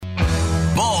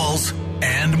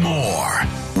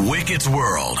It's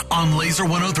World on Laser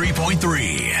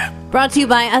 103.3. Brought to you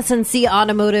by SNC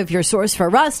Automotive, your source for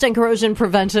rust and corrosion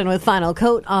prevention with Final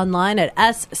Coat, online at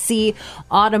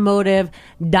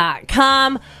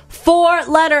scautomotive.com.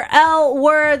 4-letter L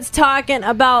words talking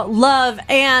about love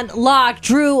and Locke.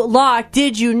 Drew Locke,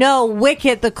 did you know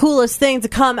Wicked, the coolest thing to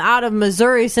come out of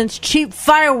Missouri since cheap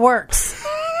fireworks?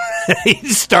 He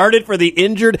started for the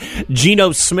injured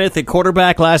Geno Smith at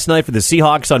quarterback last night for the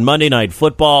Seahawks on Monday Night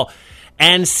Football.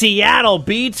 And Seattle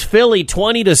beats Philly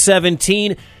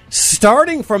 20-17,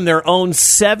 starting from their own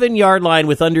 7-yard line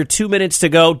with under 2 minutes to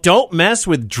go. Don't mess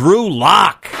with Drew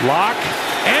Locke. Locke,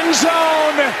 end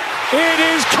zone. It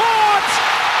is caught.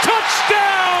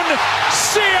 Touchdown,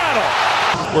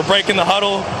 Seattle. We're breaking the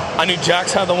huddle. I knew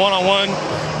Jax had the one-on-one.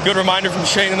 Good reminder from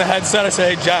Shane in the headset. I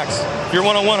said, hey, Jax, if you're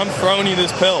one-on-one, I'm throwing you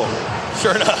this pill.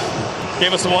 Sure enough,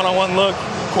 gave us a one-on-one look.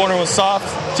 Corner was soft.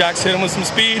 Jax hit him with some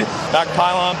speed. Back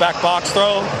pylon, back box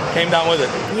throw. Came down with it.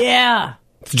 Yeah.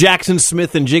 It's Jackson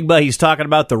Smith and Jigba. He's talking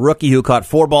about the rookie who caught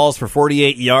 4 balls for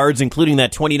 48 yards, including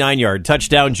that 29-yard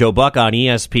touchdown. Joe Buck on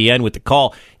ESPN with the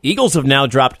call. Eagles have now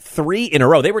dropped 3 in a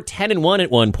row. They were 10-1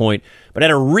 at one point, but had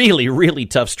a really, really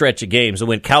tough stretch of games. It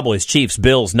went Cowboys, Chiefs,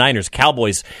 Bills, Niners,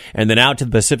 Cowboys, and then out to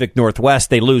the Pacific Northwest.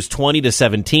 They lose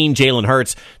 20-17. Jalen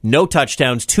Hurts, no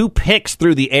touchdowns, 2 picks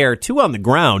through the air, 2 on the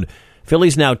ground.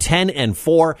 Philly's now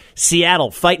 10-4.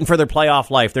 Seattle fighting for their playoff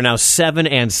life. They're now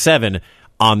 7-7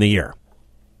 on the year.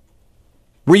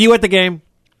 Were you at the game?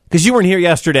 Because you weren't here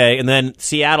yesterday, and then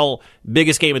Seattle,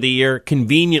 biggest game of the year.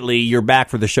 Conveniently, you're back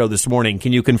for the show this morning.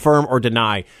 Can you confirm or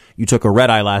deny you took a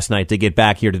red-eye last night to get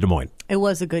back here to Des Moines? It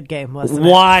was a good game, wasn't it?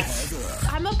 What?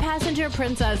 I'm a passenger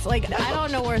princess. Like, I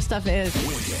don't know where stuff is.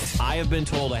 I have been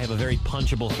told I have a very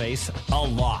punchable face a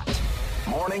lot.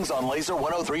 Mornings on Laser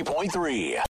 103.3.